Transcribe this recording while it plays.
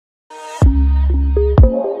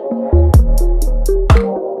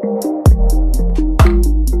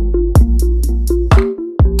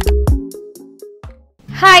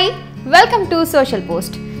Welcome to social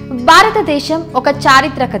post. భారతదేశం ఒక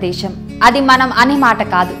చారిత్రక దేశం. అది మనం అనే మాట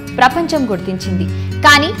కాదు, ప్రపంచం గుర్తించింది.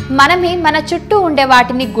 కానీ మనమే మన చుట్టూ ఉండే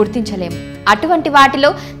వాటిని గుర్తించలేము. అటువంటి వాటిలో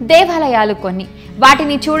దేవాలయాలు కొన్ని.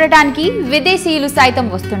 వాటిని చూడడానికి విదేశీయులు సైతం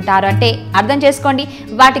వస్తుంటారు. అంటే అర్థం చేసుకోండి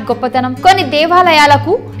వాటి గొప్పతనం. కొన్ని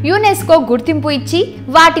దేవాలయాలకు యునెస్కో గుర్తింపు ఇచ్చి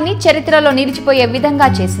వాటిని చరిత్రలో నిలిచిపోయే విధంగా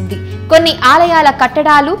చేసింది. కొన్ని ఆలయాల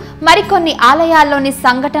కట్టడాలు మరికొన్ని ఆలయాల్లోని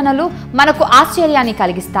సంఘటనలు మనకు ఆశ్చర్యాన్ని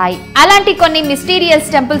కలిగిస్తాయి. అలాంటి కొన్ని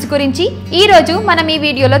మిస్టీరియస్ టెంపుల్స్ గురించి ఈ రోజు మనం ఈ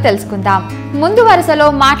వీడియోలో తెలుసుకుందాం. ముందు వరుసలో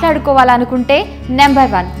మాట్లాడుకోవాలనుకుంటే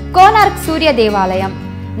నెంబర్ 1 కోనార్క్ సూర్య దేవాలయం,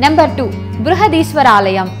 నెంబర్ 2 బృహదీశ్వర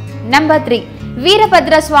ఆలయం, నెంబర్ 3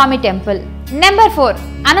 వీరభద్ర స్వామి టెంపుల్, నెంబర్ 4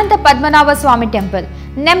 అనంత పద్మనాభ స్వామి టెంపుల్,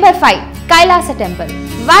 నెంబర్ 5 కైలాస టెంపుల్.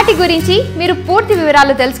 వాటి గురించి మీరు పూర్తి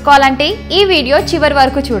వివరాలు తెలుసుకోవాలంటే ఈ వీడియో చివరి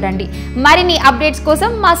వరకు చూడండి. మరిన్ని అప్డేట్స్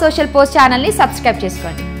కోసం మా సోషల్ పోస్ట్ ఛానల్ ని సబ్స్క్రైబ్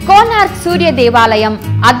చేసుకోండి. కోనార్క్ సూర్య దేవాలయం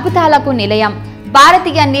అద్భుతాలకు నిలయం,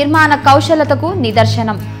 భారతీయ నిర్మాణ కౌశలతకు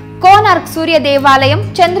నిదర్శనం. కోనార్క్ సూర్య దేవాలయం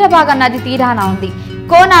చంద్రభాగ నది తీరాన ఉంది.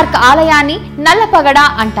 కోనార్క్ ఆలయాన్ని నల్లపగడ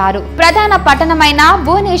అంటారు. ప్రధాన పట్టణమైన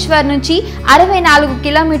భువనేశ్వర్ నుంచి 64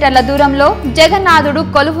 కిలోమీటర్ల దూరంలో, జగన్నాథుడు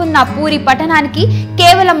కొలువున్న పూరి పట్టణానికి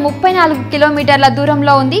కేవలం 34 కిలోమీటర్ల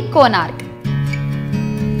దూరంలో ఉంది కోనార్క్.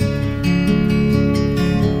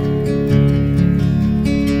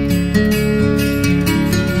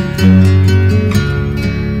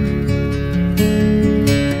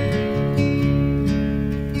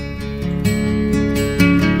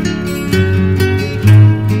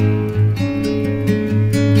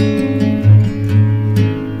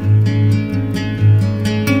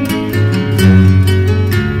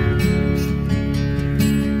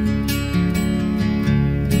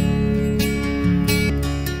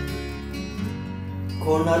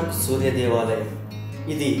 కోనార్క్ సూర్య దేవాలయం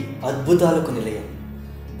ఇది అద్భుతాలకు నిలయం,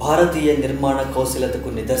 భారతీయ నిర్మాణ కౌశలతకు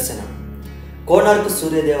నిదర్శనం. కోనార్క్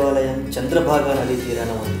సూర్య దేవాలయం చంద్రభాగ నది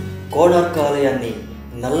తీరాన ఉంది. కోనార్క్ ఆలయాన్ని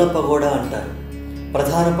నల్లపగోడ అంటారు.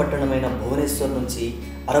 ప్రధాన పట్టణమైన భువనేశ్వర్ నుంచి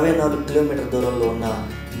 64 కిలోమీటర్ల దూరంలో ఉన్న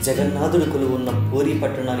జగన్నాథుడు కొలువు ఉన్న పూరి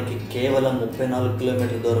పట్టణానికి కేవలం 34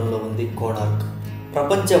 కిలోమీటర్ల దూరంలో ఉంది కోనార్క్.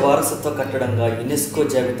 ప్రపంచ వారసత్వ కట్టడంగా యునెస్కో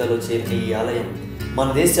జాబితాలో చేరిన ఈ ఆలయం మన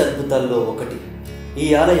దేశ అద్భుతాల్లో ఒకటి. ఈ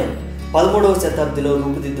ఆలయం 13వ శతాబ్దిలో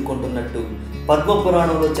రూపుదిద్దుకుంటున్నట్టు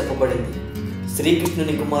పద్మపురాణంలో చెప్పబడింది.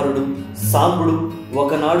 శ్రీకృష్ణుని కుమారుడు సాంబుడు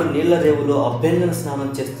ఒకనాడు నీళ్ల రేవులో అభ్యంగన స్నానం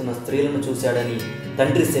చేస్తున్న స్త్రీలను చూశాడని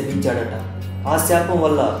తండ్రి శపించాడట. ఆ శాపం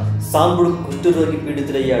వల్ల సాంబుడు కుష్ఠరోగి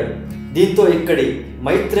పీడితుడయ్యాడు. దీంతో ఇక్కడి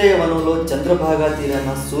మైత్రేయ వనంలో చంద్రభాగా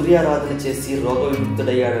తీరాన సూర్యారాధన చేసి రోగ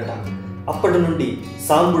విముక్తుడయ్యాడట. అప్పటి నుండి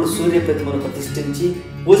సాంబుడు సూర్య ప్రతిమను ప్రతిష్ఠించి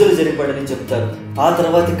పూజలు జరిపాడని చెప్తారు. ఆ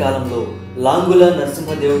తర్వాతి కాలంలో లాంగుల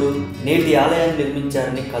నరసింహదేవుడు నేటి ఆలయాన్ని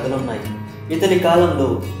నిర్మించారని కథలున్నాయి. ఇతని కాలంలో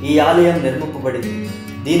ఈ ఆలయం నిర్మింపబడింది.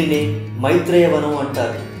 దీనిని మైత్రేయ వనం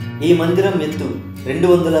అంటారు. ఈ మందిరం ఎత్తు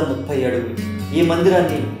 230 అడుగులు. ఈ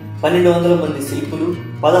మందిరాన్ని 1200 మంది శిల్పులు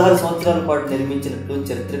 16 సంవత్సరాల పాటు నిర్మించినట్లు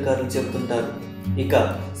చరిత్రకారులు చెబుతుంటారు. ఇక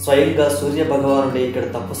స్వయంగా సూర్య భగవానుడే ఇక్కడ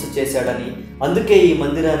తపస్సు చేశాడని, అందుకే ఈ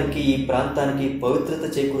మందిరానికి ఈ ప్రాంతానికి పవిత్రత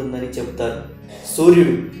చేకూరిందని చెబుతారు.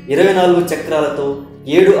 సూర్యుడు 24 చక్రాలతో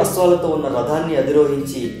 7 అశ్వాలతో ఉన్న రథాన్ని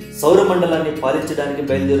అధిరోహించి సౌరమండలాన్ని పాలించడానికి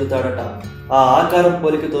బయలుదేరుతాడట. ఆ ఆకారం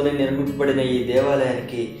పోలికతోనే నిర్మింపబడిన ఈ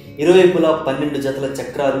దేవాలయానికి ఇరువైపులా 12 జతల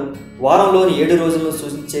చక్రాలు, వారంలోని 7 రోజులను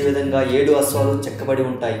సూచించే విధంగా 7 అశ్వాలు చెక్కబడి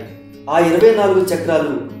ఉంటాయి. ఆ 24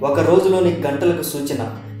 చక్రాలు ఒక రోజులోని గంటలకు సూచన,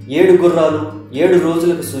 7 గుర్రాలు 7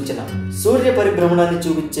 రోజులకు సూచన. సూర్య పరిభ్రమణాన్ని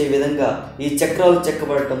చూపించే విధంగా ఈ చక్రాలు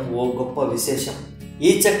చెక్కబడటం ఓ గొప్ప విశేషం.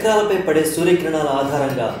 ఈ చక్రాలపై పడే సూర్యకిరణాల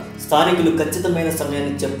ఆధారంగా స్థానికులు ఖచ్చితమైన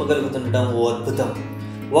సమయాన్ని చెప్పగలుగుతుండటం ఓ అద్భుతం.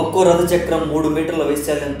 ఒక్కో రథచక్రం 3 మీటర్ల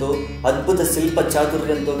వైశాల్యంతో అద్భుత శిల్ప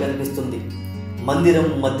చాతుర్యంతో కనిపిస్తుంది. మందిరం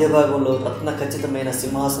మధ్య భాగంలో రత్న ఖచ్చితమైన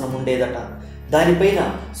సింహాసనం ఉండేదట. దానిపైన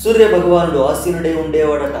సూర్య భగవానుడు ఆసీనుడై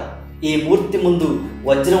ఉండేవాడట. ఈ మూర్తి ముందు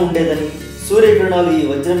వజ్రం ఉండేదని, సూర్యకిరణాలు ఈ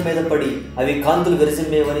వజ్రం మీద పడి అవి కాంతులు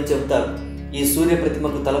విరజిమ్మేవని చెబుతారు. ఈ సూర్య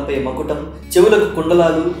ప్రతిమకు తలపై మకుటం, చెవులకు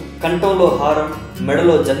కుండలాలు, కంఠంలో హారం,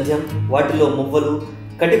 మెడలో జంధ్యం, వాటిలో మువ్వలు,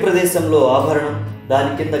 కటి ప్రదేశంలో ఆభరణం,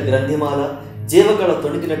 దాని కింద గ్రంథిమాల, జీవకళ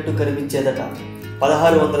తొణికినట్టు కనిపించేదట.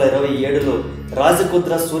 1627లో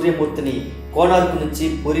రాజపుత్ర సూర్యమూర్తిని కోనార్క్ నుంచి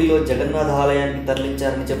పూరిలో జగన్నాథ ఆలయానికి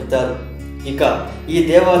తరలించారని చెబుతారు. ఇక ఈ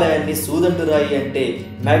దేవాలయాన్ని సూదంటురాయి అంటే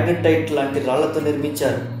మ్యాగ్నెటైట్ లాంటి రాళ్లతో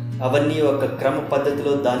నిర్మించారు. అవన్నీ ఒక క్రమ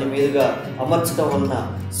పద్ధతిలో దాని మీదుగా అమర్చడం వలన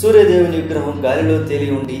సూర్యదేవుని విగ్రహం గాలిలో తేలి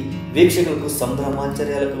ఉండి వీక్షకులకు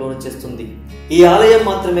సంభ్రమాచర్యాలకు లోను చేస్తుంది. ఈ ఆలయం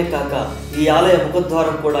మాత్రమే కాక ఈ ఆలయ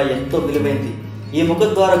ముఖద్వారం కూడా ఎంతో విలువైంది. ఈ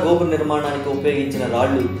ముఖద్వార గోపుర నిర్మాణానికి ఉపయోగించిన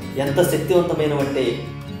రాళ్లు ఎంత శక్తివంతమైనవంటే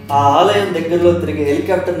ఆ ఆలయం దగ్గరలో తిరిగే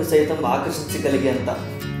హెలికాప్టర్ను సైతం ఆకర్షించగలిగేంత.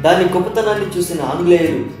 దాని గొప్పతనాన్ని చూసిన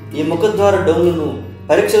ఆంగ్లేయులు ఈ ముఖద్వార డోమ్లను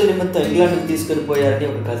పరీక్షల నిమిత్తం ఇంగ్లాండ్కి తీసుకుని పోయారని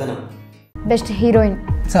ఒక కథనం. బెస్ట్ హీరోయిన్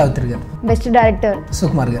సావిత్రి గారు. బెస్ట్ డైరెక్టర్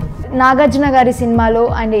సుకుమార్ గారు. నాగార్జున గారి సినిమాలో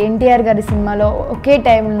అండ్ ఎన్టీఆర్ గారి సినిమాలో ఒకే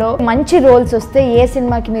టైంలో మంచి రోల్స్ వస్తే ఏ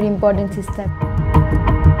సినిమాకి మీరు ఇంపార్టెన్స్ ఇస్తారు?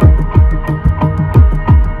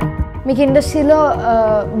 మీకు ఇండస్ట్రీలో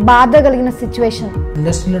బాధ కలిగిన సిచ్యువేషన్?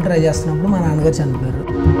 ఇండస్ట్రీలో ట్రై చేస్తున్నప్పుడు మా నాన్నగారు చనిపోయారు.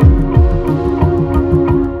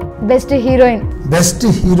 Best heroine? బెస్ట్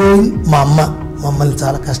హీరోయిన్ మా అమ్మ, మమ్మల్ని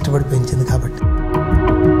చాలా కష్టపడి పెంచింది కాబట్టి.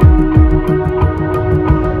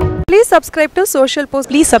 Please subscribe to Social Post.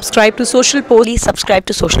 Please subscribe to Social Post. Please subscribe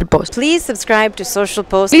to Social Post. Please subscribe to Social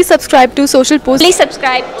Post. Please subscribe to Social Post. Please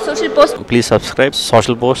subscribe Social Post. Please subscribe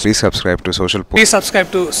Social Post. Please subscribe to Social Post. Please subscribe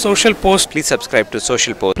to Social Post. Please subscribe to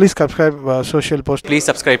Social Post. Please subscribe Social Post. Please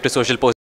subscribe to Social Post.